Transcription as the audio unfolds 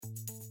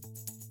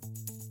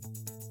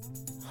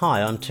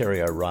Hi, I'm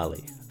Terry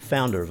O'Reilly,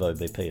 founder of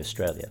OBP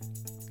Australia,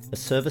 a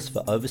service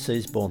for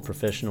overseas-born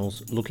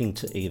professionals looking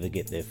to either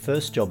get their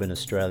first job in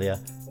Australia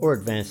or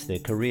advance their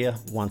career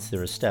once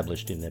they're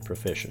established in their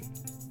profession.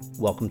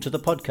 Welcome to the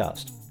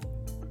podcast.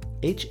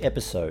 Each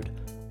episode,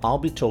 I'll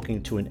be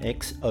talking to an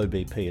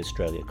ex-OBP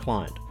Australia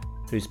client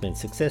who's been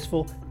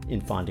successful in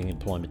finding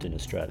employment in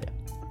Australia.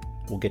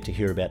 We'll get to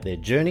hear about their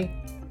journey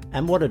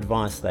and what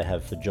advice they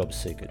have for job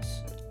seekers.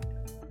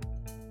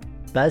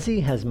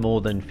 Bazzi has more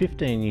than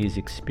 15 years'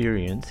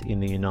 experience in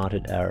the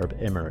United Arab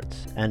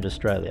Emirates and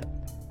Australia,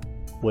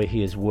 where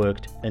he has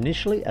worked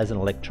initially as an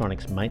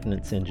electronics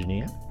maintenance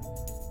engineer,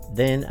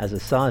 then as a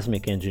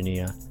seismic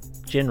engineer,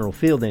 general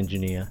field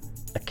engineer,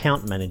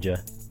 account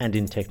manager, and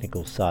in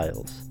technical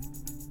sales,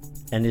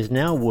 and is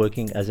now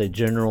working as a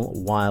General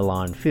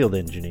Wireline Field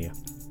Engineer.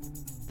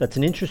 That's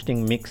an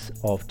interesting mix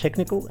of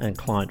technical and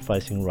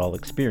client-facing role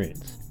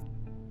experience.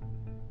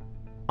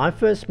 I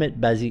first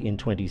met Bazzi in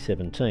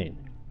 2017.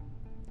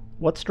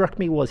 What struck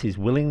me was his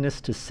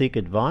willingness to seek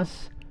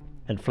advice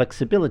and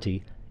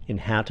flexibility in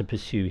how to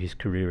pursue his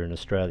career in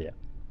Australia.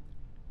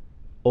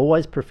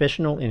 Always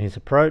professional in his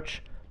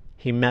approach,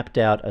 he mapped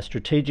out a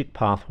strategic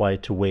pathway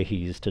to where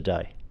he is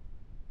today.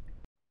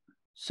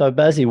 So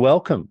Bazzi,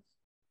 welcome.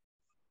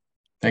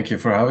 Thank you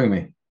for having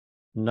me.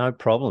 No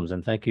problems,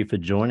 and thank you for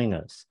joining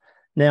us.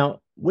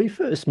 Now, we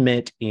first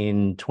met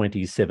in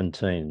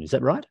 2017, is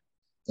that right?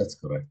 That's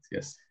correct,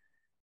 yes.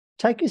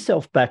 Take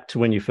yourself back to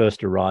when you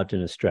first arrived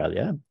in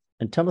Australia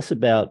and tell us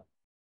about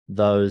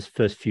those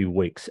first few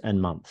weeks and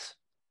months.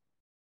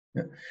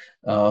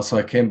 So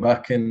I came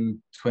back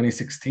in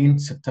 2016,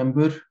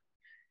 September,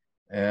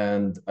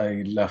 and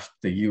I left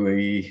the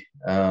UAE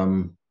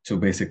to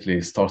basically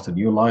start a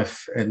new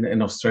life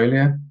in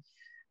Australia.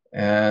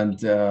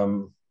 And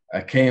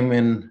I came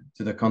in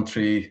to the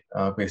country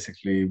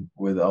basically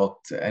without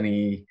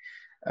any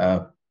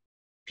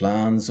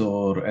plans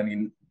or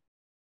any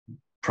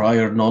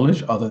prior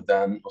knowledge other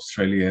than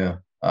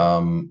Australia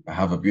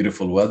have a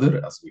beautiful weather,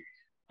 as we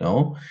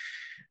know,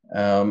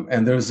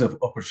 and there's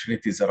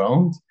opportunities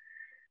around.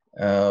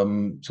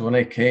 So when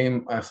I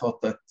came, I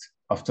thought that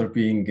after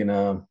being in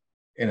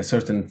a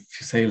certain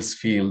sales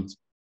field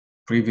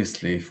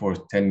previously for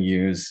 10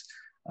 years,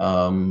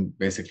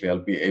 basically I'll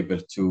be able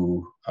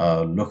to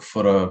look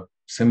for a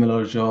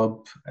similar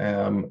job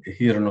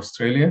here in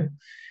Australia.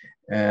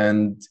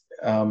 And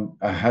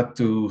I had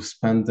to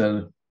spend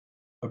a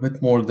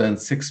bit more than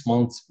 6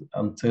 months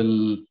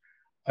until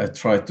I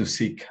tried to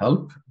seek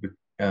help.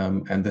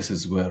 And this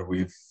is where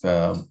we've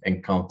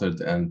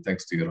encountered, and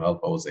thanks to your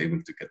help, I was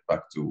able to get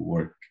back to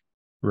work.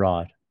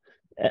 Right.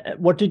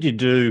 What did you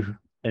do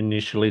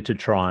initially to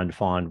try and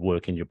find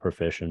work in your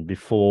profession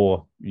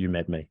before you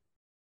met me?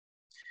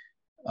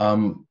 I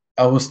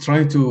was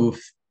trying to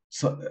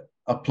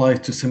apply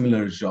to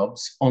similar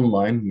jobs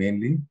online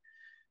mainly.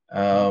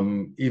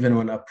 Even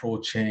when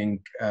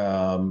approaching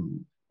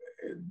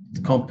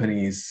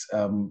companies,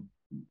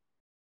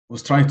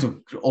 was trying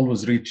to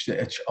always reach the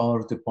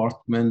HR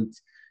department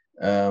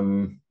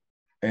of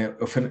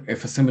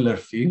a similar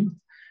field.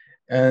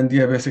 And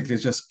yeah, basically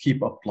just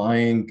keep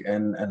applying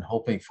and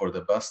hoping for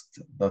the best.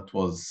 That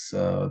was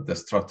the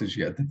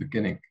strategy at the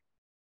beginning.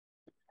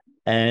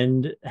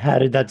 And how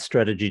did that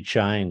strategy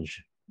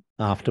change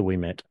after we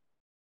met?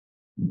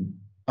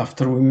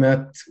 After we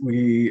met,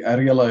 I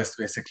realized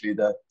basically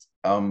that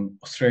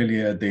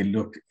Australia, they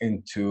look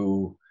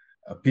into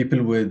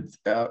people with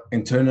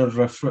internal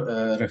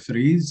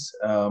referees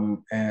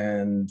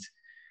and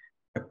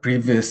a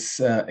previous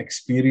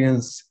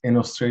experience in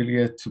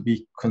Australia to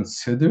be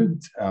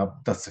considered.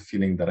 That's the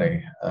feeling that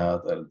I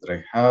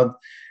had,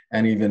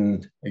 and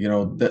even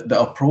the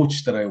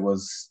approach that I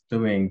was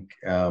doing,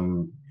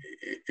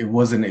 it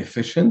wasn't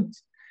efficient.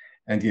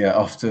 And yeah,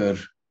 after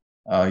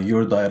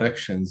your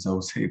directions, I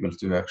was able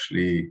to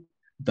actually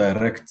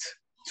direct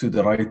to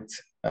the right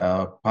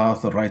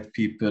path, the right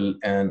people,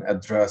 and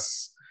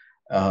address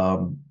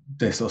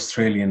this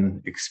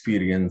Australian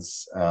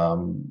experience,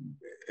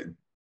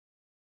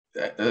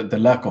 the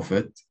lack of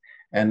it,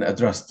 and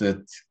addressed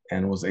it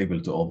and was able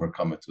to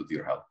overcome it with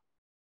your help.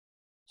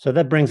 So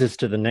that brings us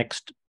to the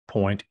next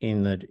point,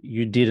 in that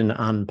you did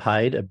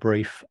a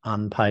brief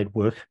unpaid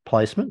work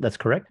placement. That's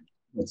correct?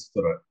 That's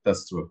correct.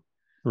 That's true.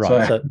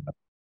 Right. So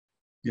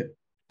yeah.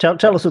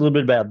 Tell us a little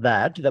bit about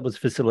that. That was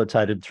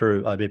facilitated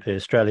through OBP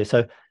Australia.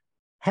 So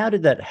how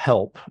did that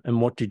help, and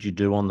what did you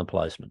do on the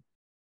placement?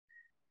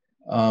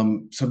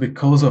 So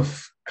because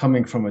of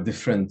coming from a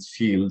different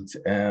field,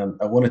 I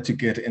wanted to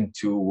get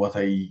into what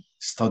I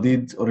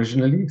studied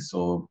originally,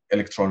 so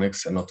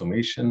electronics and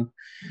automation.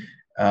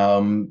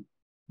 The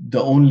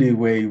only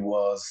way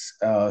was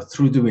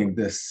through doing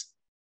this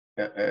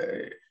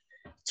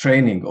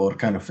training or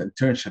kind of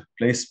internship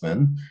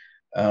placement.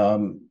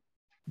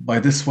 By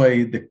this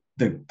way,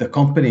 the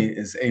company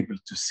is able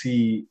to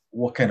see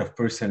what kind of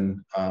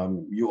person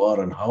you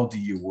are and how do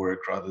you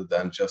work, rather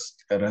than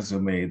just a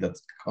resume that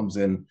comes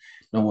in.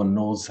 No one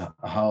knows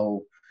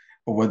how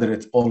whether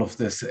all of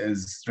this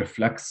is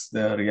reflects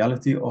the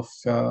reality of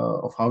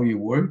how you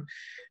work.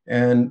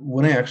 And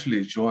when I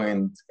actually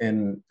joined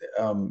in,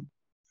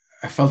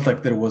 I felt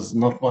like there was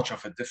not much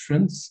of a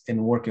difference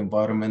in work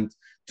environment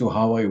to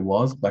how I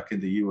was back in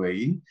the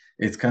UAE.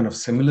 It's kind of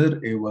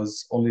similar. It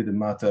was only the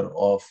matter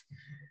of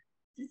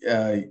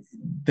uh,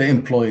 the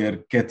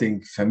employer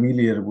getting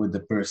familiar with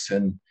the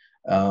person,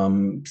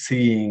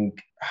 seeing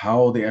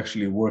how they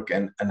actually work,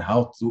 and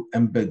how to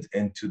embed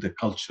into the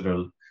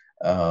cultural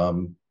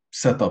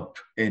setup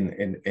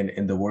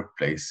in the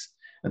workplace.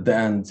 At the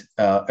end,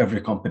 every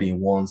company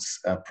wants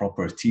a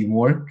proper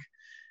teamwork,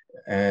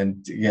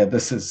 and yeah,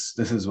 this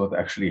is what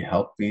actually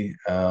helped me.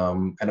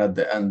 And at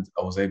the end,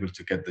 I was able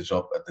to get the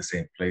job at the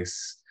same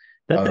place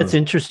out That's of.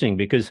 interesting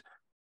because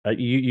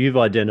you've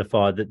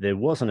identified that there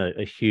wasn't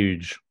a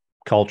huge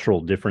cultural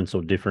difference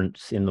or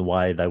difference in the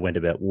way they went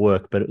about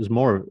work, but it was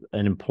more of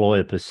an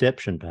employer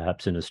perception,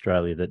 perhaps in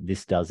Australia, that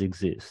this does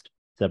exist.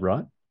 Is that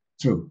right?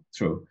 True,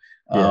 true.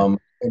 Yeah.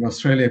 In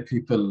Australia,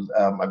 people,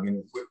 I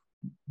mean,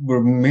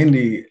 we're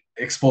mainly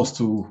exposed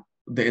to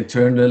the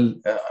internal.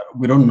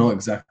 We don't know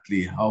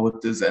exactly how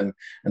it is, and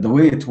the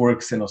way it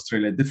works in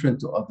Australia, different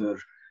to other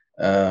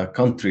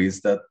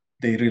countries, that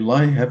they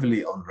rely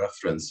heavily on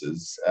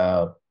references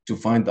to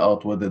find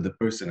out whether the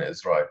person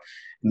is right.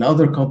 In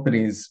other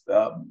companies,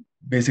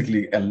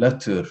 basically a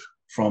letter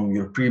from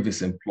your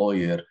previous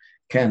employer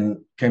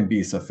can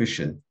be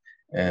sufficient,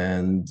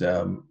 and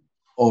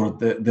or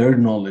their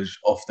knowledge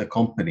of the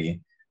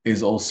company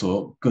is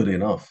also good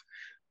enough.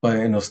 But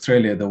in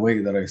Australia, the way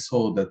that I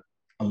saw that,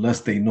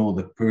 unless they know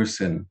the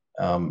person,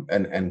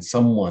 and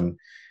someone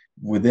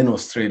within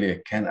Australia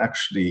can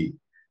actually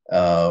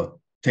uh,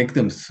 take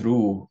them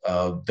through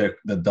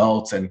the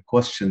doubts and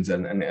questions,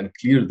 and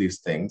clear these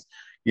things,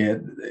 yeah,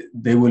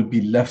 they will be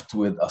left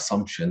with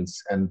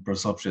assumptions and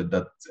presumption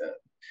that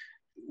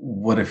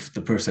what if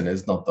the person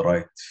is not the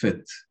right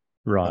fit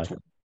Right. at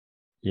work.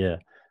 Yeah.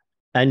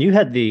 And you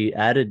had the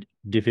added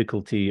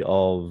difficulty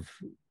of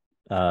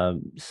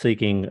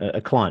seeking a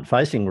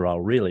client-facing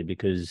role, really,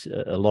 because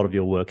a lot of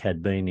your work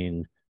had been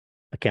in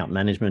account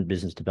management,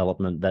 business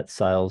development, that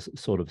sales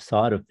sort of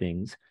side of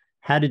things.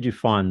 How did you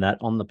find that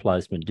on the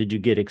placement? Did you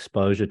get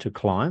exposure to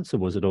clients, or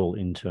was it all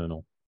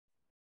internal?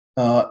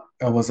 I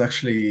was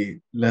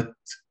actually let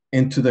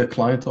into the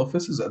client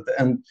offices at the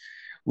end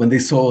when they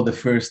saw the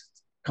first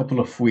couple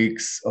of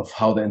weeks of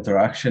how the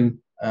interaction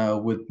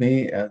with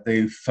me.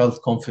 They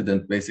felt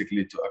confident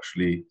basically to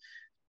actually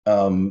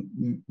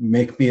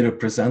make me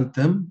represent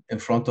them in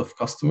front of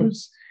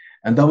customers.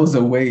 And that was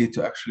a way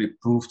to actually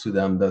prove to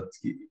them that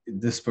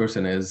this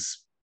person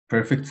is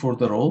perfect for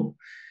the role.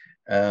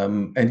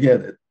 And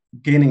yet,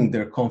 gaining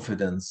their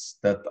confidence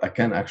that I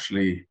can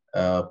actually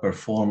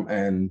perform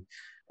and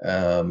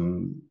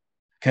um,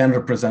 can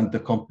represent the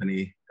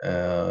company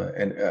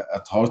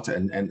at heart,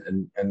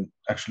 and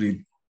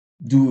actually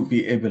do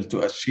be able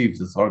to achieve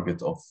the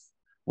target of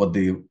what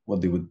they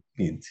would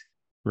need.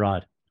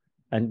 Right.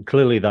 And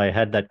clearly they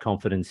had that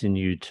confidence in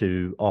you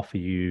to offer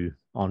you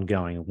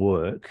ongoing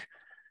work.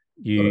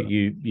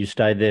 You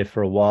stayed there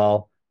for a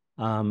while.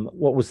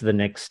 What was the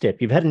next step?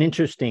 You've had an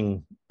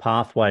interesting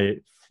pathway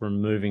from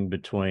moving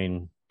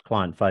between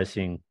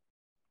client-facing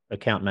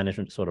account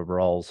management sort of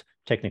roles,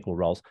 technical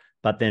roles,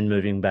 but then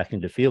moving back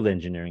into field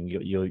engineering.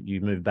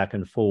 You move back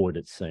and forward,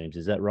 it seems.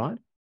 Is that right?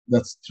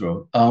 That's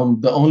true.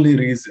 The only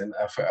reason,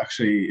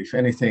 actually, if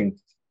anything,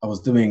 I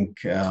was doing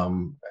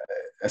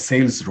a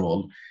sales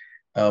role,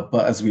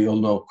 but as we all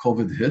know,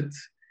 COVID hit.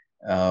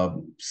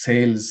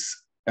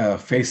 Sales,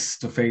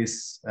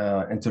 face-to-face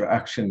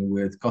interaction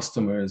with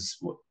customers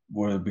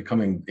were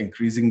becoming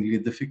increasingly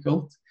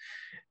difficult,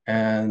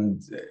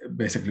 and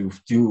basically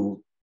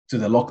due to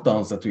the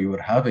lockdowns that we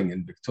were having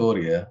in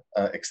Victoria,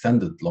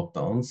 extended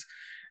lockdowns,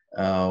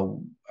 uh,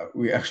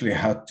 we actually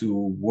had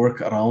to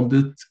work around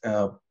it,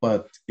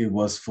 but it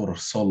was for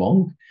so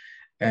long.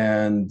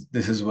 And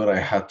this is where I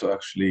had to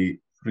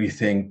actually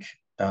rethink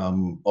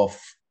of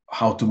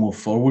how to move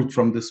forward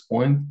from this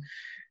point.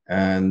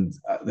 And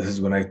this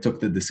is when I took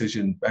the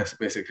decision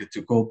basically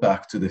to go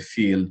back to the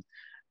field,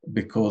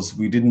 because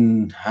we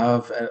didn't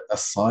have a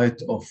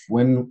sight of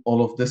when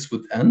all of this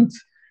would end.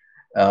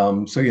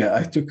 So yeah,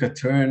 I took a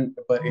turn,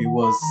 but it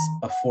was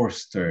a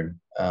forced turn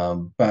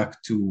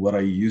back to what I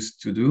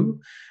used to do.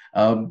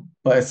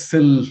 But it's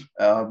still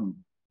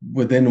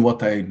within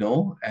what I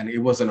know, and it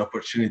was an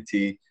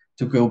opportunity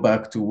to go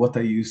back to what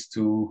I used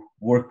to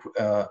work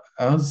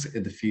as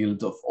in the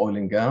field of oil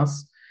and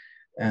gas.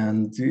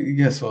 And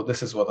yeah, so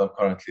this is what I'm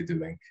currently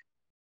doing.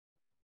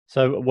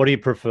 So what do you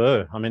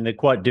prefer? I mean, they're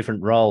quite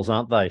different roles,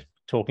 aren't they?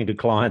 Talking to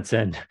clients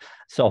and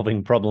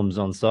solving problems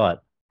on site.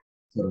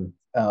 So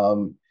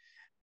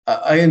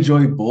I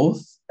enjoy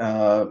both.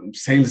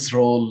 Sales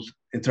role,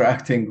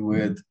 interacting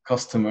with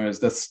customers.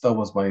 That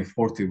was my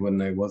forte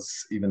when I was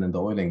even in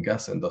the oil and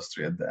gas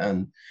industry at the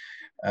end.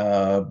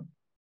 Uh,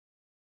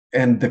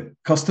 and the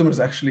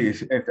customers actually,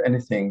 if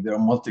anything, they're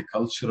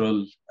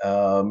multicultural,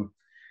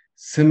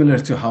 similar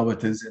to how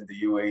it is in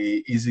the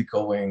UAE,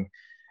 easygoing.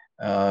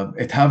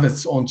 It have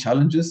its own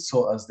challenges.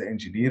 So as the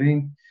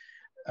engineering,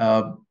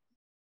 uh,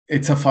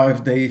 it's a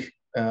 5 day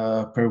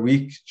per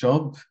week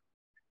job.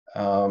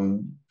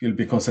 You'll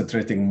be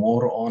concentrating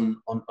more on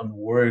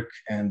work,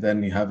 and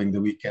then you're having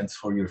the weekends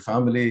for your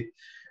family.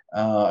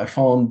 I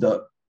found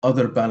the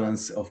other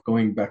balance of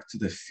going back to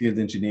the field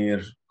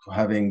engineer,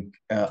 having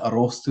a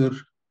roster,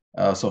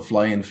 so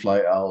fly in,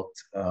 fly out,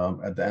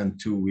 at the end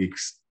 2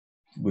 weeks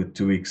with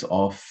 2 weeks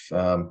off.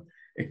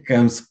 It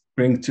can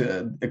bring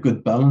to a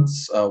good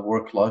balance,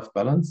 work-life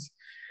balance.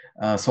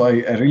 So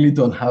I really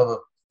don't have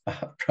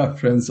a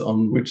preference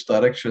on which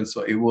direction.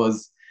 So it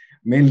was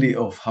mainly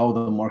of how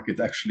the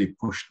market actually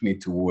pushed me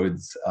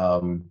towards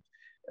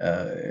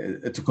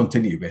to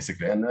continue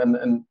basically,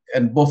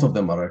 and both of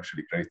them are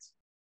actually great.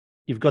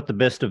 You've got the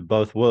best of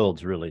both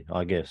worlds, really,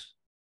 I guess.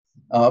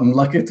 I'm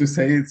lucky to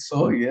say it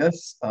so,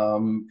 yes.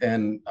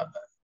 And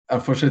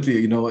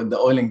unfortunately, in the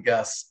oil and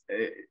gas,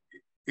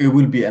 it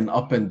will be an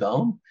up and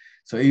down.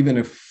 So even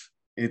if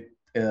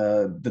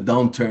the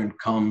downturn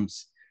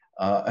comes,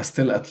 I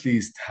still at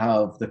least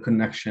have the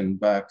connection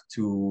back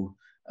to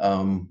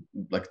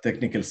like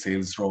technical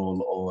sales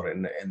role or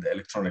in the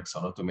electronics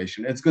and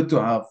automation. It's good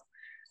to have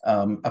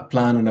a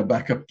plan and a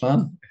backup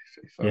plan,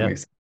 if I Yeah. may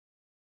say.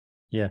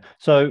 Yeah.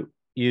 So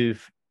you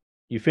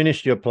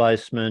finished your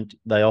placement,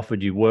 they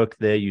offered you work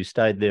there, you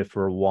stayed there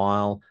for a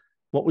while.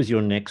 What was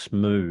your next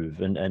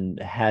move, and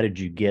how did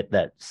you get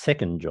that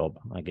second job,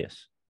 I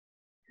guess?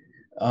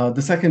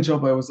 The second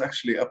job, I was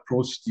actually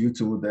approached due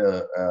to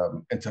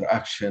the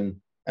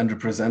interaction and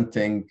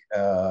representing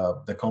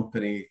the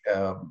company,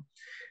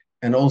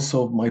 and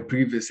also my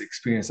previous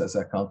experience as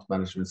account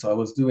management. So I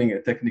was doing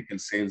a technical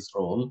sales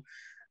role.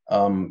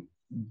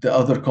 The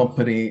other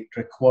company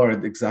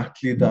required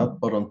exactly that,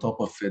 but on top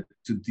of it,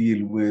 to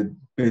deal with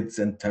bids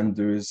and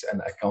tenders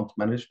and account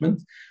management.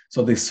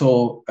 So they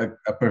saw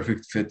a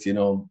perfect fit,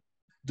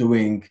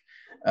 doing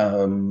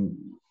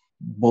um,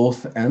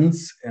 both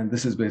ends. And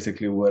this is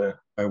basically where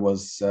I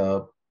was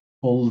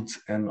pulled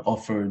and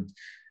offered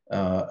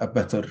a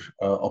better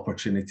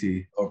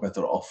opportunity or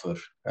better offer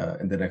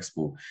in the next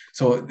move.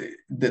 So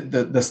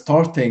the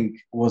starting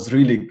was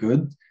really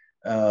good,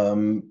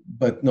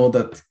 but know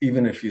that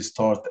even if you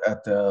start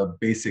at a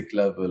basic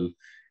level,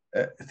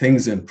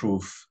 things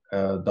improve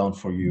down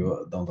for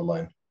you down the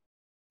line.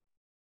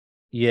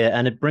 Yeah,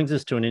 and it brings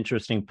us to an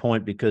interesting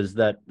point, because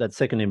that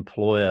second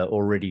employer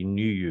already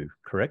knew you,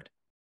 correct?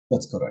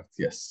 That's correct,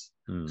 yes.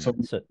 So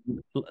So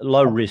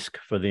low risk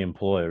for the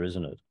employer,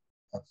 isn't it?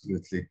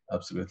 absolutely,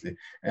 absolutely.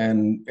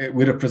 And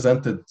we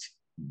represented,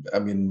 I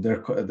mean,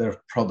 their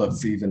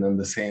products even in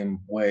the same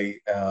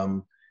way.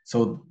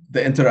 So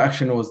the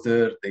interaction was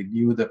there. They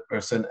knew the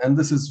person, and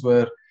this is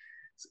where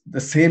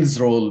the sales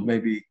role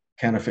maybe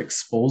kind of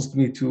exposed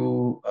me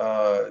to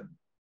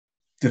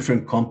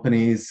different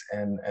companies,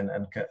 and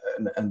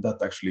that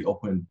actually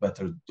opened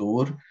better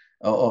door,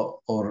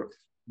 or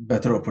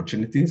better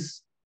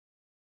opportunities.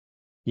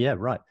 Yeah,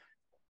 right.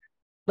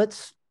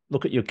 Let's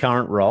look at your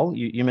current role.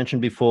 You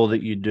mentioned before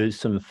that you do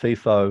some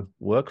FIFO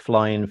work,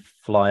 fly in,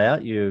 fly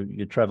out.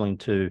 You're traveling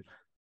to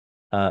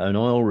an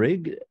oil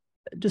rig.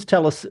 Just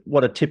tell us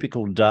what a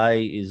typical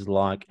day is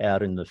like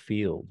out in the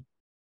field.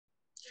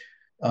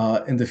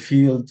 In the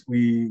field,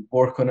 we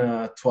work on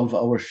a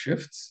 12-hour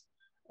shift,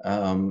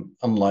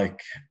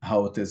 unlike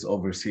how it is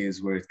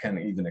overseas, where it can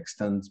even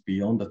extend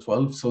beyond the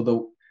 12.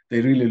 So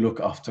they really look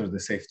after the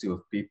safety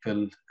of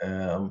people.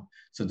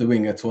 So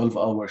doing a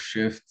 12-hour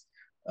shift,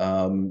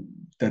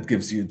 that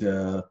gives you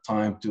the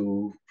time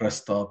to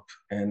rest up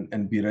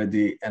and be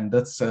ready. And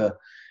that's a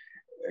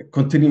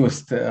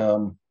continuous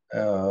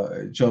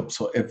job.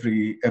 So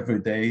every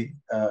day,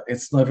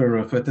 it's never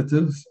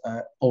repetitive,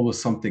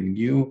 always something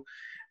new.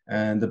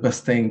 And the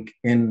best thing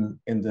in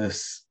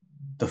this,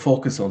 the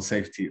focus on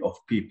safety of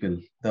people,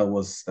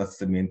 that's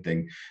the main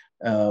thing.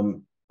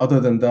 Other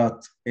than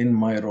that, in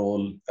my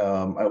role,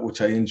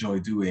 which I enjoy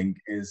doing,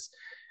 is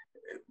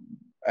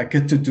I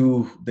get to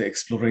do the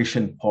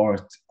exploration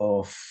part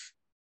of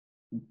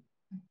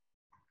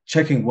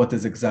checking what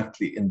is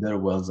exactly in their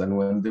wells, and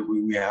when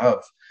we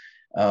have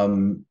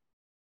um,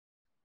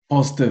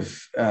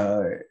 positive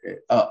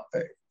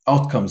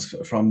outcomes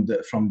from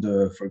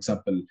the for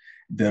example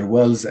their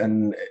wells,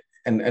 and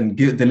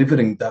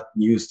delivering that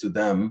news to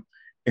them.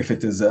 If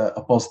it is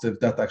a positive,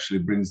 that actually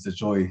brings the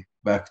joy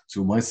back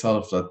to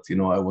myself, that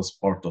I was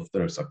part of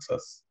their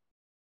success.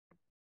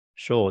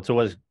 Sure, it's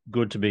always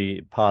good to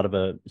be part of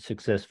a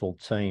successful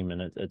team,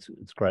 and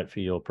it's great for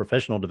your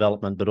professional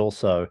development, but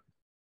also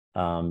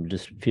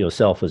just for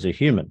yourself as a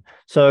human.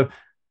 So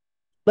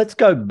let's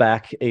go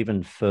back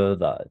even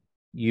further.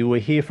 You were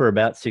here for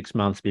about 6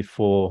 months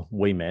before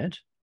we met.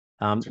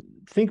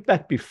 Think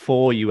back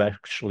before you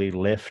actually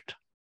left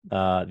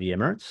the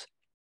Emirates.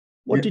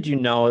 What Yeah. did you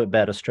know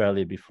about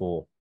Australia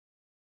before?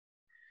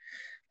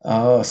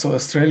 So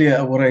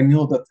Australia, what I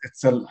know, that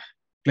it's a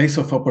place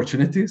of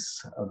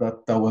opportunities.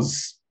 That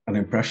was an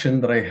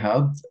impression that I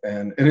had,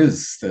 and it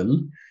is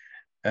still.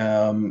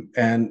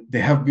 And they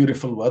have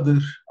beautiful weather.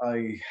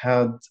 I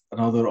had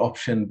another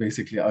option,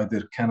 basically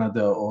either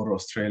Canada or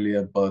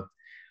Australia, but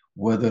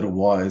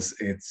weather-wise,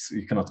 it's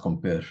you cannot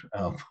compare.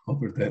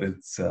 Over there,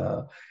 it's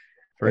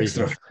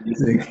extra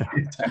Freezing.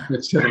 freezing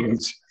temperature,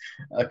 which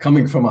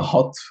coming from a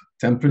hot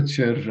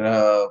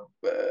temperature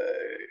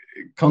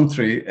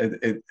country,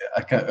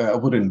 I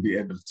wouldn't be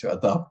able to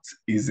adapt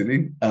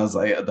easily as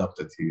I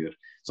adapted here.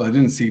 So I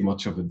didn't see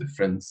much of a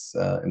difference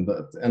in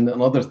that. And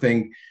another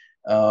thing,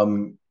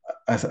 um,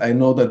 as I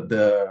know that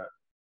the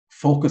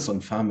focus on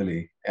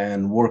family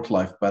and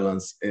work-life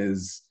balance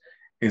is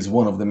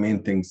one of the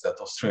main things that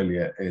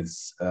Australia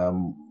is,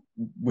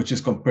 which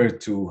is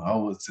compared to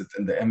how it's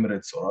in the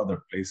Emirates or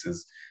other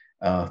places.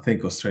 I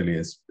think Australia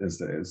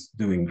is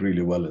doing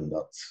really well in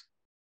that.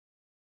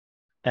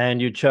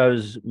 And you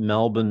chose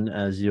Melbourne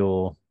as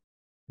your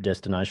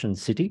destination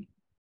city.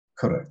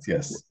 Correct,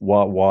 yes.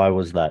 Why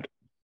was that?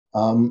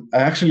 I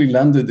actually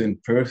landed in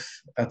Perth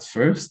at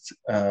first.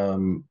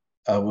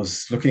 I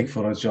was looking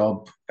for a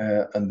job,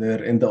 and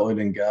there in the oil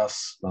and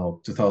gas, now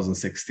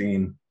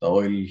 2016, the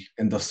oil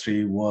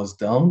industry was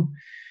down.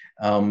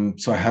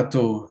 So I had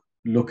to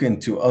look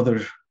into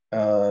other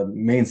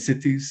main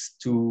cities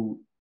to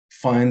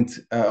find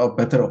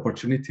better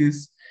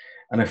opportunities.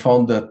 And I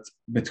found that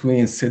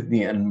between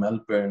Sydney and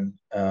Melbourne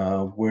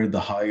were the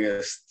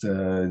highest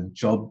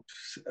job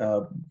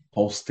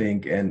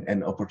posting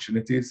and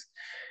opportunities.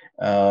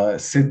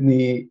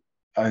 Sydney,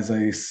 as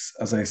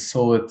I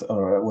saw it,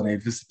 or when I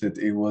visited,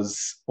 it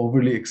was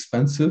overly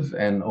expensive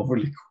and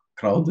overly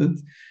crowded.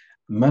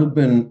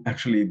 Melbourne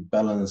actually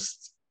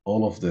balanced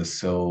all of this,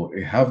 so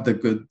you have the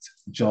good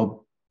job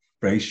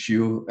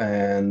ratio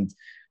and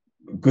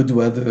good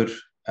weather,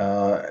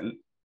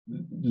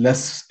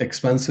 less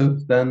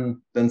expensive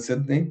than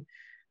Sydney,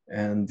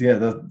 and yeah,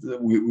 that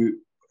we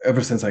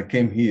ever since I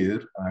came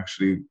here, I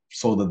actually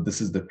saw that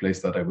this is the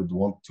place that I would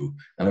want to.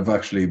 And I've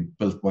actually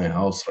built my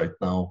house right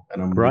now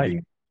and I'm Great.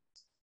 living.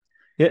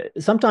 Yeah,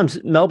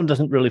 sometimes Melbourne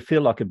doesn't really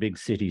feel like a big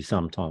city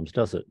sometimes,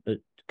 does it?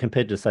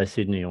 Compared to, say,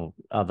 Sydney or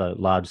other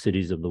large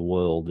cities of the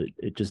world,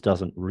 it just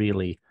doesn't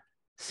really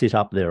sit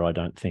up there, I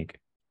don't think.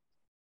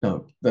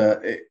 No,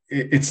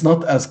 it's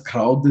not as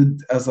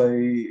crowded as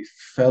I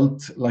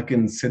felt like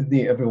in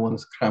Sydney. Everyone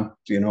is cramped,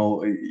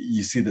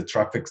 you see the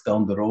traffic's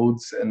down the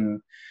roads.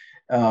 And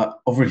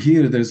over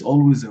here, there's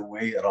always a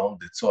way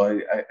around it.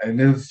 So I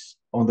live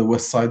on the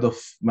west side of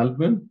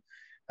Melbourne,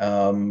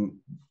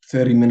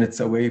 30 minutes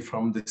away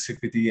from the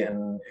CBD,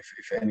 and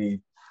if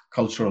any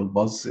cultural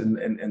buzz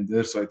in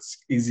there, so it's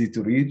easy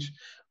to reach.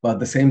 But at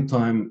the same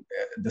time,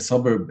 the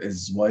suburb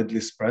is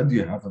widely spread.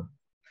 You have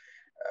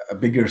a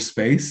bigger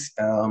space,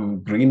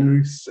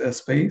 greenery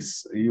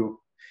space.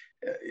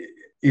 Uh,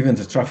 Even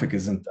the traffic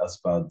isn't as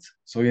bad.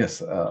 So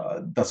yes,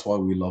 that's why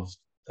we love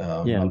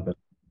Yeah. Melbourne.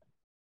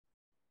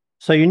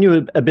 So you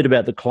knew a bit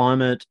about the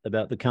climate,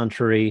 about the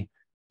country.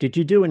 Did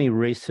you do any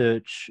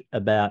research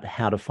about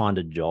how to find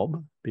a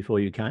job before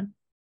you came?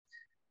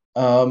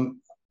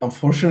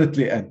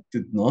 Unfortunately, I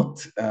did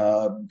not.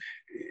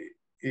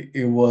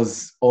 It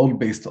was all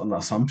based on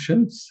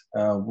assumptions,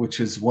 which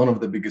is one of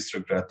the biggest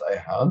regret I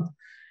had.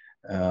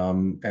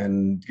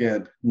 And yeah,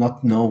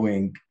 not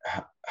knowing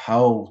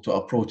how to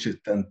approach it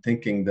and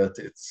thinking that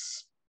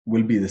it's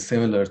will be the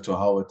similar to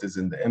how it is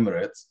in the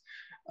Emirates.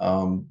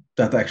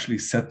 That actually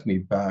set me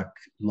back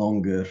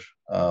longer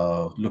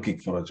looking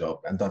for a job,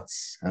 and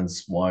that's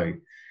hence why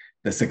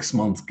the 6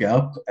 month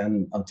gap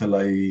and until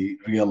I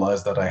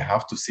realized that I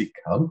have to seek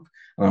help.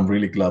 And I'm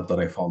really glad that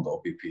I found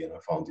OPP and I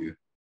found you.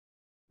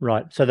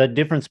 Right. So the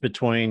difference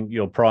between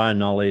your prior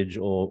knowledge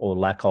or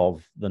lack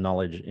of the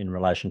knowledge in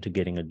relation to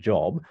getting a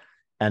job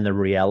and the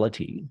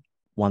reality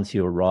once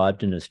you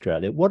arrived in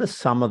Australia, what are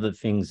some of the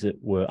things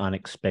that were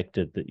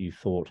unexpected that you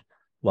thought,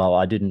 well,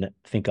 I didn't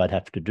think I'd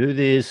have to do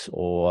this,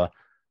 or,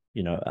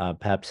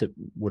 perhaps it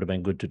would have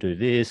been good to do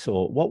this,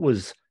 or what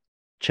was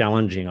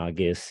challenging, I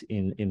guess,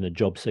 in the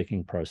job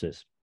seeking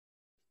process?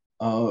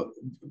 Uh,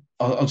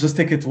 I'll just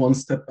take it one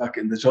step back.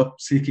 In the job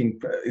seeking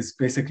is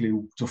basically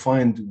to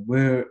find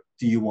where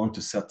do you want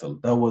to settle.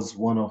 That was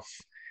one of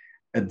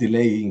a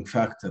delaying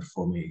factor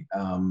for me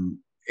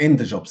in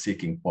the job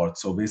seeking part.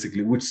 So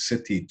basically, which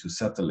city to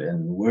settle in,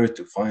 where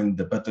to find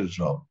the better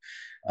job.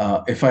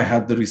 If I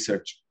had the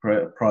research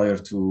prior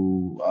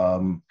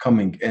to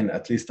coming in,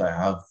 at least I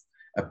have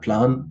a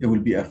plan. It will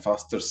be a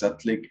faster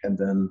settling, and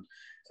then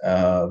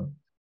uh,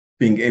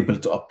 being able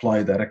to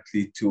apply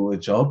directly to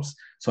jobs.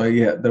 So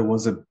yeah, there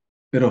was a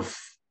bit of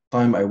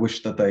time I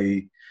wish that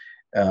I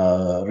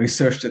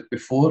researched it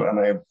before,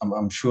 and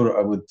I'm sure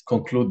I would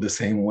conclude the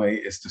same way,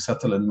 is to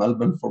settle in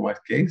Melbourne for my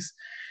case,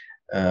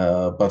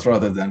 but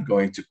rather than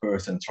going to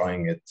Perth and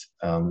trying it.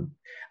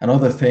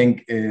 Another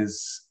thing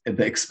is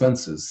the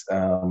expenses.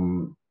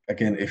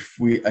 Again,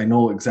 I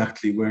know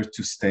exactly where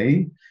to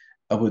stay,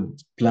 I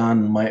would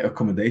plan my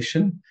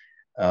accommodation.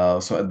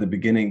 So at the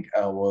beginning,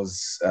 I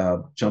was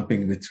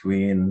jumping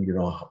between,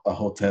 a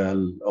hotel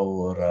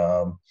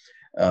or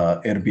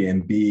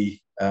Airbnb.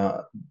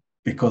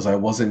 because I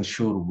wasn't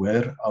sure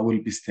where I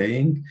will be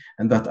staying,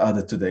 and that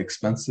added to the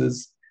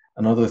expenses.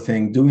 Another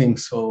thing, doing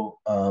so,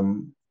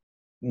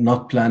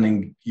 not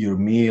planning your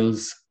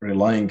meals,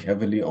 relying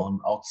heavily on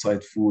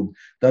outside food,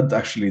 that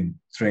actually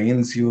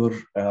drains your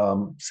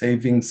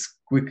savings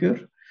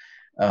quicker.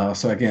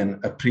 So again,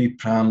 a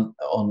pre-plan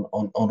on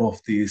all of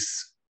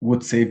these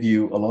would save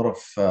you a lot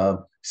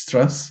of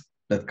stress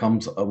that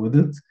comes with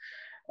it.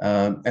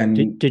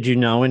 And Did you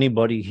know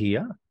anybody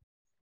here?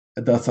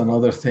 that's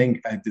another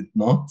thing I did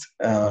not.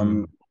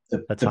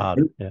 That's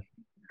hard. Yeah.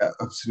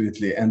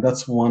 Absolutely. And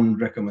that's one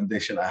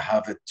recommendation I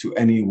have it to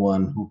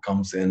anyone who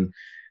comes in.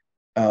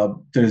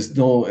 There's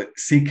no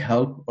seek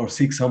help or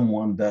seek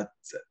someone that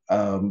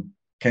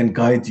can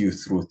guide you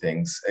through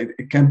things.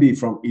 It can be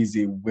from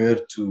easy where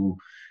to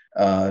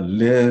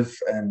live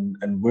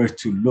and where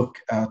to look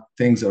at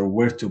things or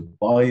where to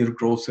buy your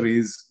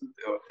groceries,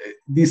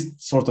 these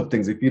sort of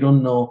things. If you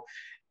don't know,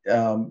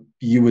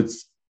 you would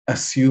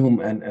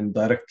assume and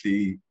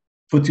directly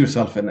put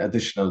yourself in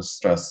additional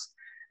stress.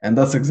 And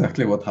that's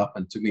exactly what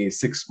happened to me.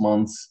 6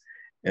 months,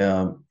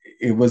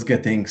 it was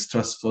getting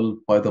stressful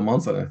by the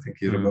month. And I think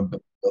you remember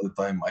by the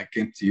time I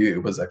came to you,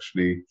 it was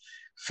actually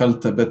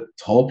felt a bit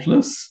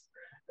hopeless.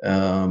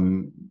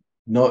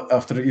 Not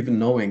after even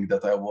knowing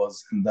that I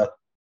was in that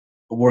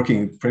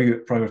working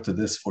prior to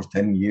this for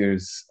 10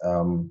 years,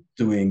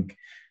 doing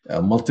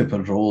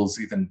multiple roles,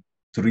 even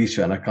to reach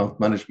an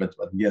account management,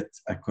 but yet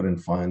I couldn't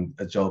find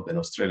a job in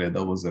Australia.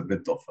 That was a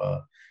bit of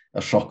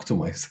a shock to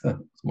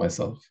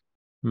myself.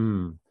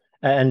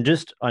 And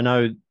just, I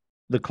know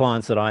the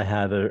clients that I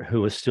have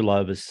who are still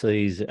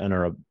overseas and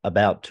are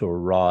about to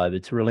arrive,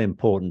 it's really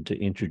important to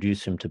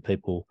introduce them to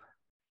people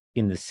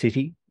in the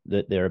city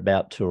that they're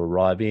about to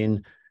arrive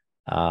in,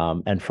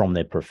 and from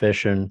their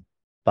profession.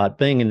 But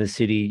being in the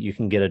city, you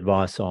can get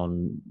advice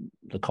on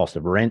the cost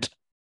of rent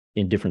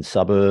in different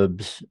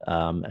suburbs,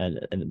 and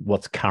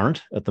what's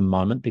current at the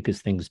moment,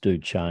 because things do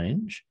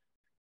change.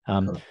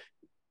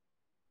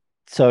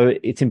 So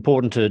it's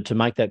important to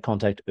make that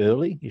contact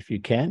early if you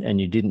can, and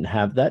you didn't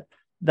have that.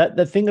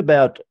 The thing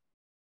about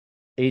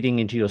eating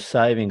into your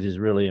savings is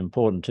really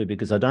important too,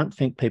 because I don't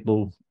think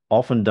people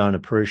often don't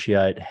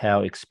appreciate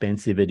how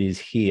expensive it is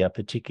here,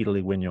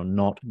 particularly when you're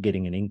not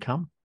getting an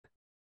income.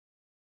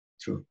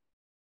 True.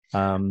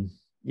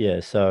 Yeah,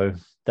 so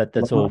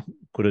that's all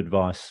good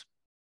advice.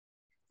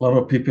 A lot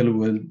of people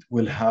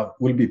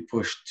will be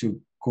pushed to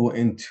go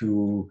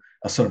into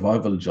a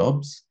survival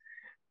jobs,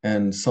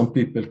 and some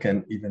people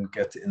can even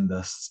get in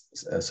the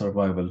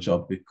survival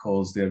job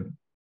because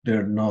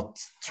they're not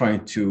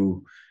trying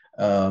to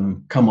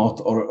come out,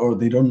 or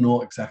they don't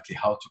know exactly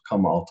how to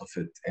come out of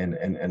it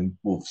and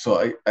move.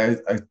 So I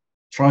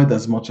tried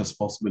as much as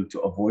possible to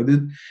avoid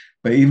it,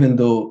 but even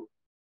though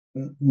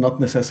not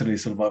necessarily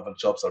survival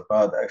jobs are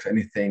bad. If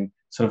anything,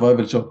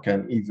 survival job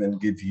can even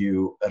give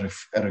you a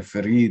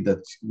referee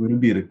that will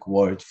be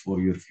required for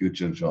your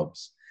future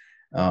jobs.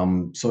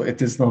 So it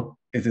is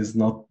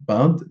not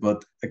bad,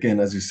 but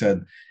again, as you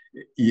said,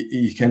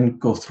 you can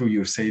go through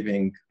your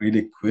saving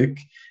really quick.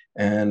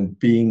 And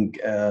being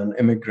an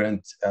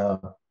immigrant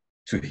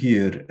to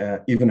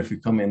here, even if you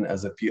come in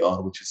as a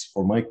PR, which is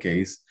for my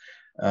case,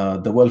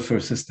 the welfare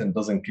system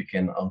doesn't kick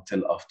in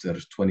until after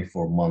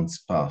 24 months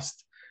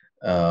passed.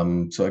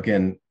 So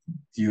again,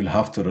 you'll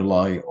have to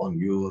rely on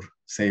your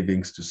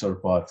savings to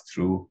survive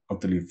through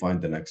until you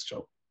find the next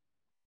job.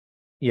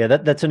 Yeah,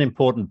 that's an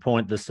important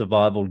point, the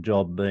survival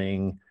job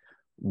being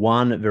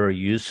one, very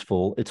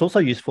useful. It's also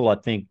useful, I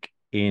think,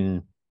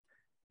 in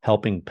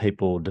helping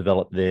people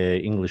develop their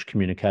English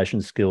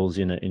communication skills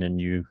in a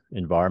new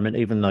environment.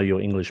 Even though your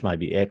English may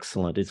be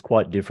excellent, it's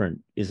quite different,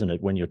 isn't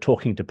it, when you're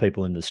talking to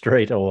people in the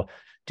street or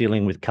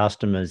dealing with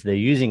customers. They're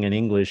using an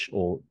English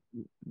or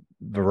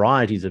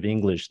varieties of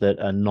English that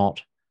are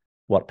not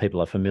what people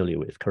are familiar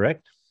with,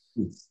 correct?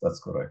 Yes, that's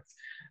correct.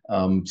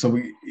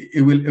 So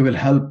it will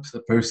help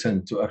the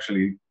person to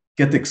actually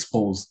get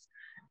exposed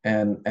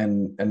and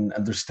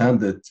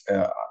understand it,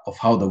 of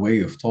how the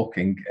way of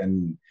talking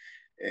and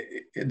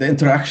the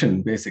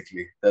interaction,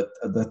 basically, that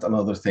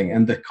another thing,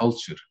 and the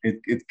culture.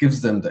 It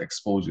gives them the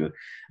exposure.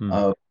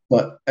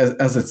 But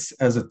as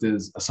it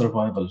is, a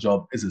survival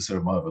job is a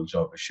survival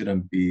job. It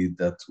shouldn't be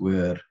that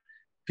where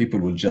people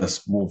will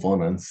just move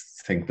on and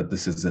think that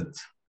this is it.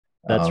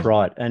 That's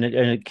right. And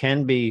it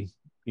can be,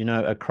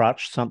 a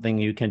crutch, something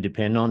you can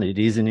depend on. It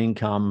is an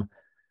income.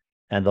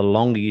 And the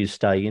longer you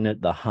stay in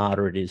it, the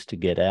harder it is to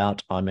get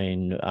out. I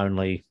mean,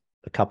 only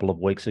a couple of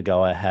weeks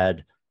ago, I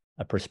had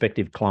a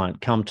prospective client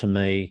come to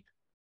me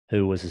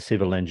who was a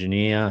civil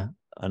engineer.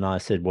 And I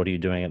said, "What are you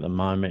doing at the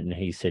moment?" And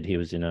he said he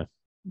was in a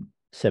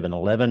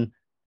 7-Eleven.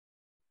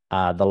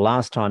 The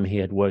last time he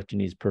had worked in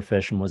his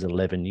profession was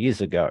 11 years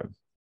ago.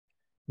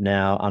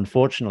 Now,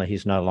 unfortunately,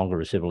 he's no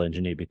longer a civil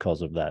engineer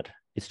because of that.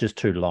 It's just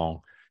too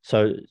long.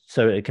 So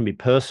it can be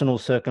personal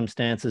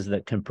circumstances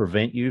that can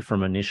prevent you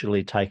from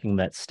initially taking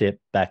that step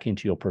back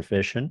into your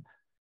profession.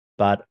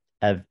 But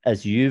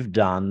as you've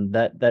done,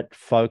 that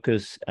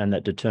focus and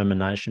that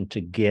determination to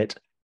get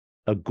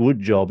a good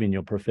job in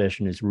your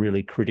profession is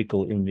really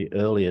critical in the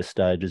earlier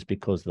stages,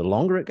 because the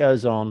longer it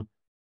goes on,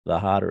 the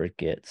harder it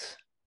gets.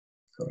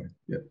 Correct.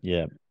 Yeah.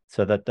 Yeah.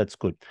 So that's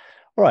good.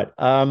 All right.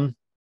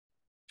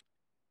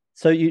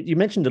 So you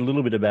mentioned a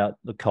little bit about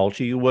the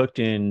culture. You worked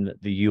in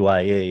the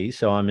UAE,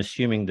 so I'm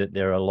assuming that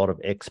there are a lot of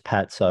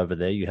expats over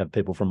there. You have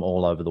people from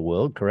all over the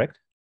world, correct?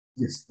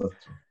 Yes, that's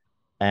true.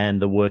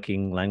 And the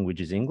working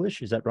language is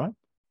English, is that right?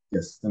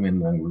 Yes, the main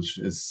language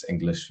is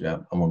English, yeah,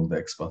 among the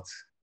expats.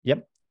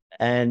 Yep.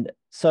 And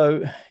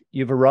so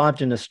you've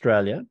arrived in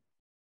Australia.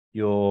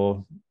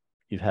 You've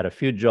had a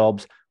few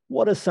jobs.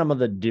 What are some of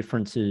the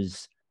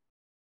differences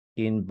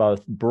in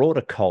both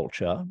broader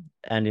culture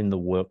and in the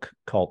work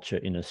culture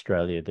in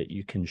Australia that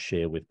you can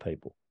share with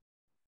people?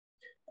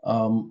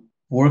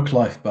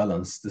 Work-life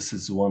balance. This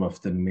is one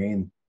of the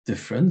main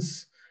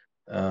difference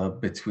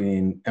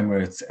between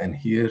Emirates and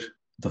here.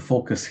 The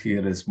focus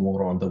here is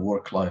more on the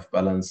work-life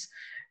balance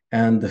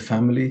and the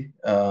family.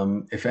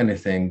 If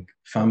anything,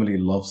 family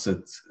loves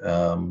it,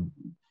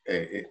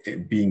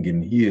 being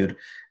in here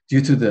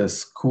due to the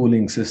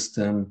schooling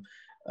system,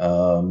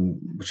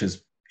 which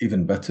is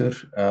even better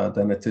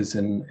than it is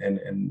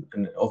in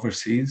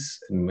overseas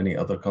in many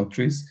other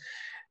countries,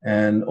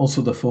 and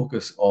also the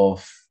focus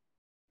of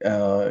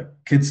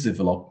kids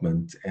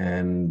development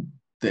and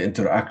the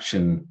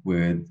interaction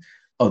with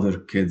other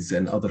kids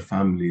and other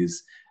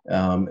families.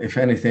 If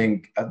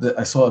anything,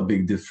 I saw a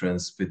big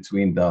difference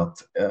between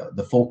that,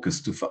 the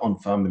focus on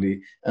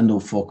family and no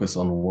focus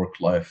on work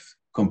life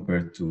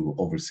compared to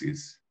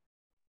overseas.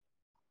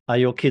 Are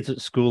your kids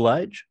at school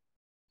age?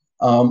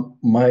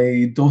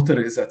 My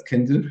daughter is at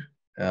kinder,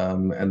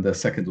 and the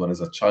second one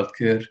is at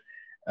childcare.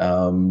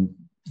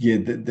 Yeah,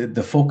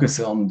 the focus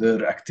on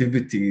their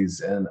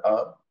activities and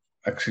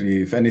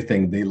actually, if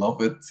anything, they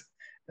love it.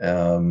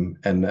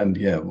 And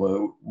yeah,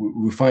 well,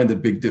 we find a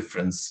big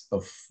difference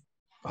of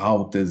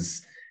how it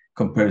is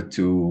compared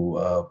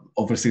to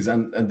overseas.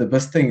 And the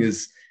best thing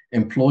is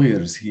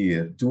employers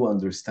here do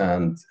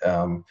understand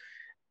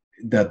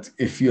that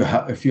if you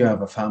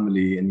have a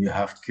family and you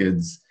have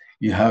kids,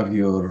 you have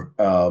your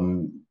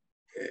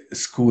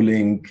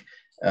schooling,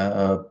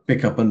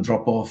 pick up and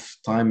drop off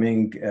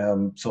timing.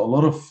 So a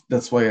lot of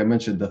that's why I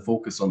mentioned the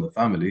focus on the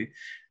family.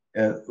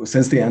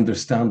 Since they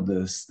understand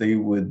this, they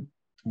would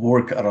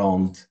work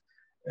around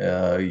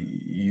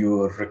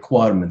your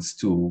requirements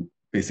to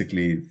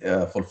basically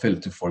fulfill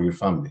for your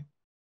family.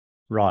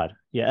 Right.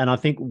 Yeah. And I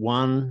think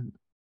one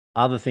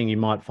other thing you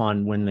might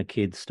find when the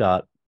kids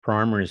start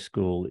primary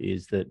school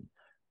is that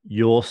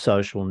your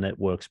social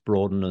networks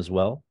broaden as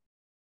well,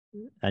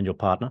 and your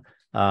partner,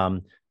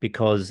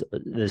 because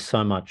there's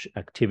so much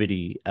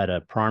activity at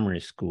a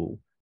primary school,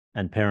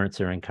 and parents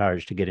are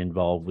encouraged to get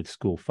involved with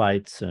school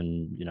fetes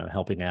and,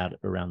 helping out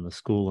around the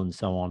school and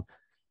so on.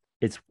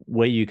 It's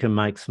where you can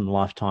make some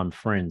lifetime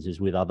friends is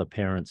with other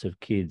parents of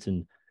kids.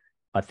 And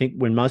I think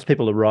when most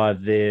people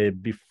arrive there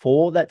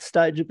before that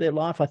stage of their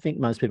life, I think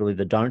most people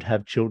either don't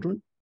have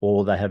children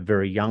or they have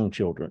very young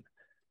children.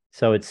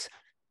 So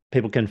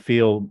people can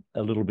feel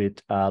a little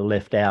bit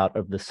left out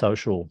of the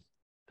social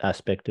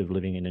aspect of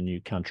living in a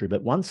new country.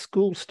 But once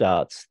school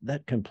starts,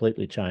 that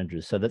completely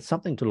changes. So that's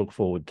something to look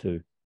forward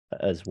to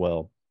as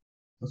well.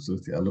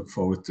 Absolutely. I look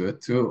forward to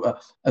it too.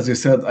 As you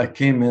said, I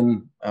came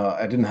in,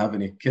 I didn't have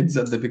any kids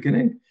at the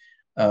beginning.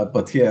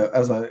 But yeah,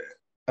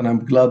 and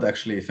I'm glad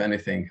actually, if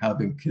anything,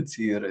 having kids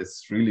here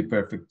is really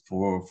perfect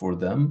for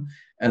them.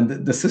 And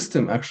the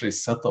system actually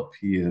set up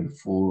here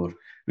for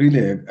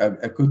really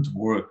a good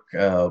work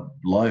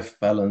life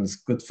balance,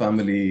 good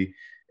family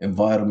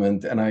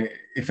environment. And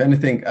if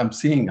anything, I'm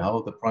seeing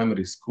how the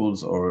primary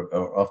schools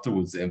or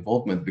afterwards the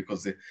involvement,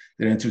 because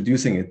they're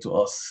introducing it to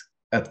us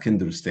at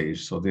kinder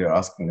stage. So they're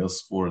asking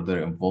us for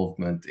their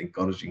involvement,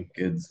 encouraging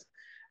kids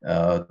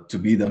to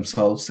be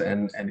themselves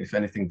and if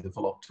anything,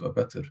 develop to a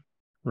better.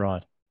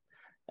 Right.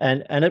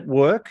 And at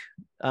work,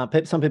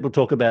 some people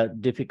talk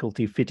about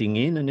difficulty fitting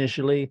in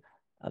initially.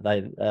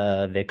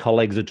 Their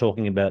colleagues are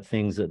talking about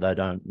things that they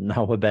don't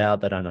know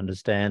about, they don't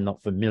understand,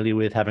 not familiar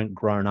with, haven't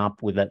grown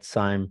up with that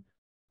same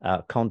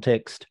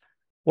context.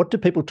 What do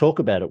people talk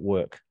about at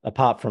work,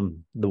 apart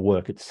from the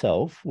work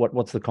itself?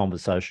 What's the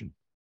conversation?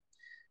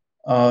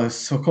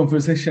 So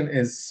conversation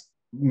is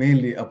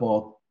mainly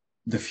about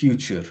the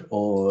future,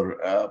 or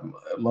a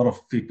lot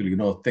of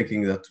people,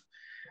 thinking that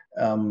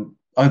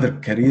either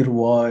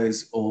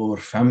career-wise or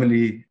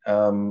family,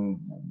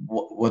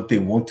 what they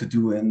want to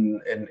do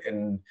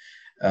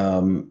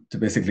to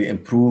basically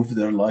improve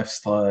their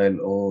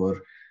lifestyle,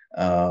 or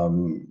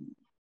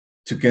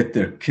to get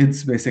their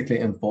kids basically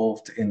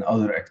involved in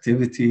other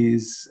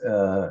activities,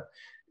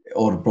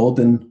 or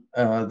broaden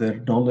their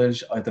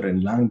knowledge either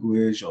in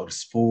language or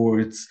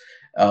sports.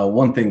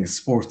 One thing,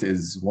 sport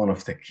is one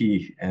of the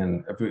key,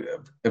 and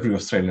every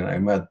Australian I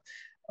met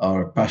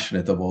are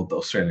passionate about the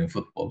Australian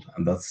football,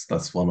 and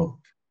that's one of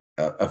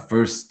a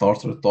first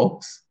starter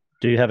talks.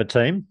 Do you have a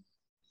team?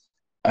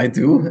 I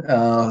do,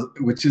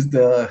 which is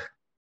the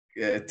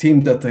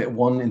team that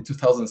won in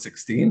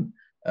 2016,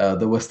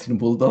 the Western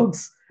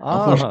Bulldogs.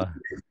 Ah, Unfortunately,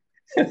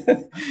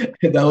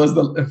 That was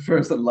the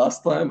first and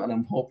last time, and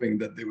I'm hoping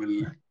that they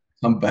will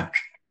come back.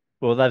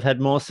 Well, they've had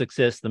more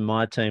success than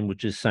my team,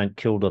 which is St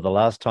Kilda. The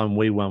last time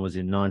we won was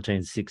in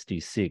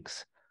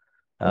 1966.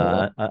 Oh,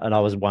 wow. And I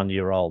was 1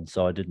 year old,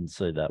 so I didn't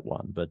see that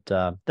one. But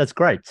that's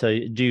great. So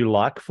do you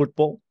like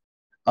football?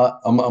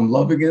 I'm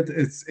loving it.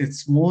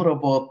 It's more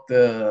about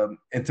the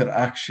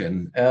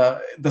interaction.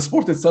 The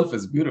sport itself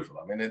is beautiful.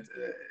 I mean,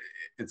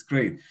 it's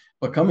great.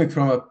 But coming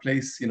from a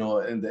place, in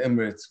the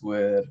Emirates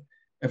where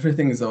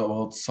everything is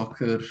about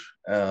soccer,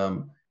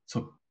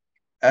 so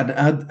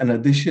an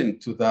addition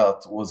to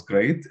that was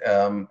great.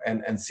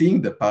 And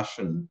seeing the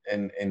passion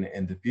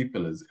in the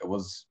people is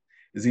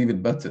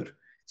even better.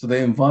 So the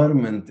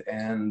environment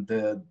and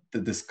the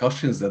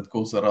discussions that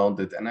goes around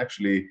it, and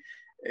actually,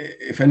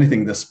 if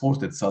anything, the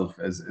sport itself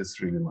is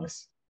really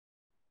nice.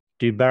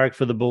 Do you barrack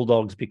for the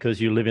Bulldogs because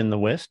you live in the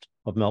west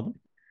of Melbourne?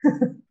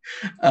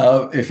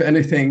 If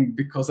anything,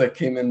 because I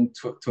came in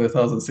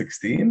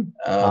 2016,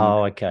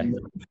 Oh, okay.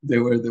 they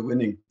were the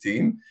winning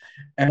team,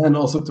 and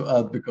also to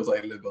add, because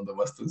I live on the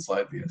western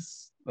side,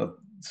 yes.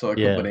 So a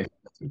Yeah. combination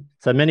of the two.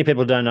 So many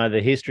people don't know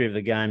the history of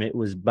the game. It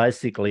was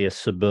basically a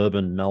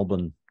suburban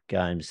Melbourne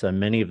game. So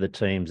many of the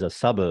teams are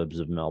suburbs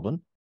of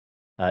Melbourne.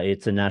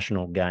 It's a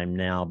national game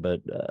now,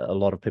 but a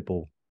lot of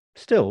people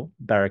still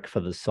barrack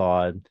for the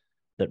side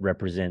that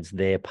represents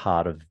their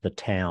part of the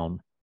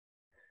town.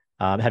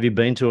 Have you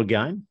been to a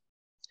game?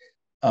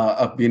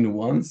 I've been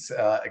once,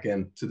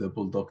 again, to the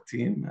Bulldog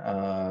team.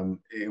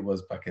 It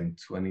was back in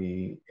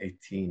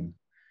 2018.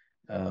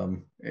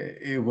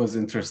 It was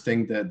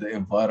interesting, the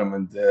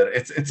environment there.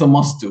 It's a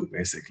must do,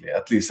 basically.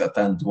 At least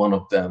attend one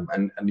of them,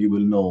 and you will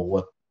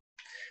know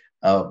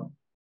uh,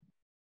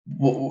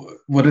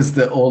 what is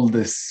all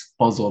this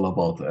puzzle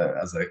about,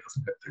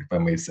 if I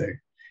may say.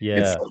 It's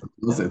Yeah.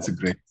 it's a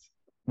great.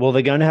 Well,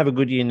 they're going to have a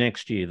good year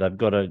next year. They've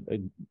got a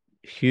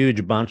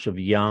huge bunch of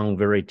young,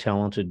 very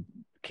talented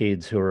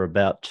kids who are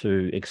about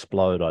to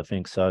explode, I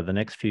think. So the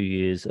next few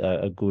years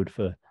are good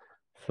for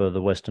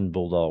the Western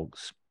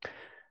Bulldogs.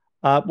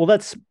 Well,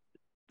 that's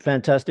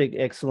fantastic,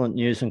 excellent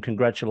news, and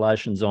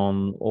congratulations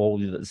on all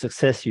the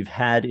success you've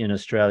had in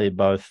Australia,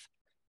 both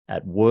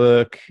at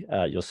work,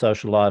 your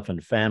social life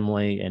and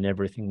family, and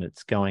everything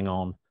that's going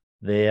on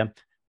there.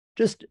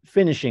 Just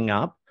finishing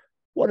up,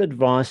 what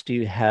advice do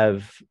you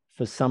have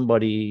for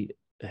somebody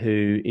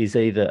who is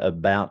either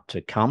about to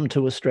come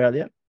to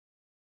Australia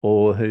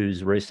or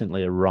who's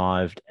recently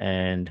arrived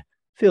and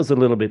feels a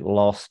little bit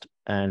lost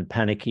and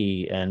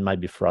panicky and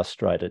maybe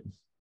frustrated?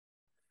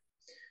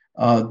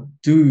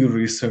 Do your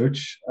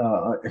research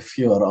if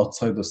you are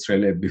outside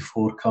Australia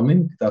before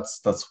coming.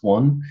 That's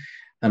one.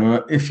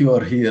 And if you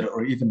are here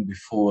or even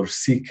before,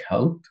 seek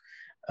help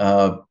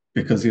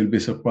because you'll be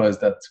surprised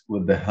that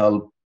with the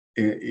help,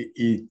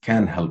 it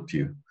can help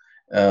you.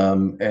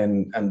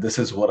 And this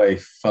is what I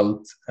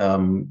felt.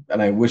 And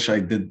I wish I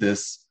did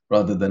this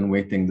rather than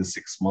waiting the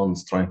 6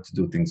 months trying to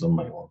do things on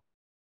my own.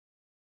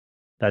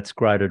 That's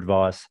great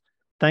advice.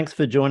 Thanks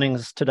for joining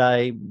us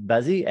today,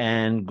 Bazzi,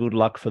 and good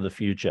luck for the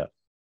future.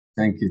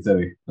 Thank you,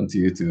 Terry, and to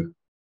you too.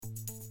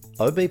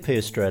 OBP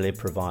Australia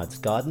provides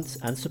guidance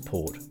and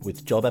support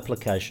with job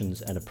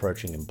applications and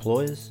approaching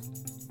employers,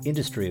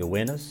 industry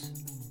awareness,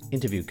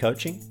 interview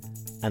coaching,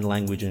 and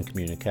language and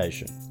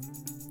communication.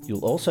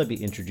 You'll also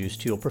be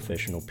introduced to your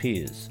professional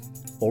peers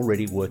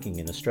already working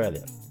in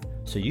Australia,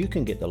 so you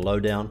can get the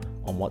lowdown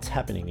on what's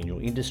happening in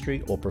your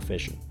industry or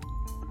profession.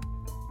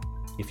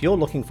 If you're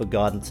looking for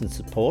guidance and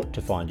support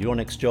to find your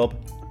next job,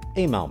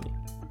 email me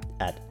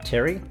at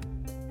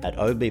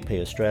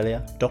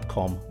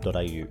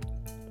terry@obpaustralia.com.au.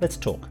 Let's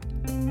talk.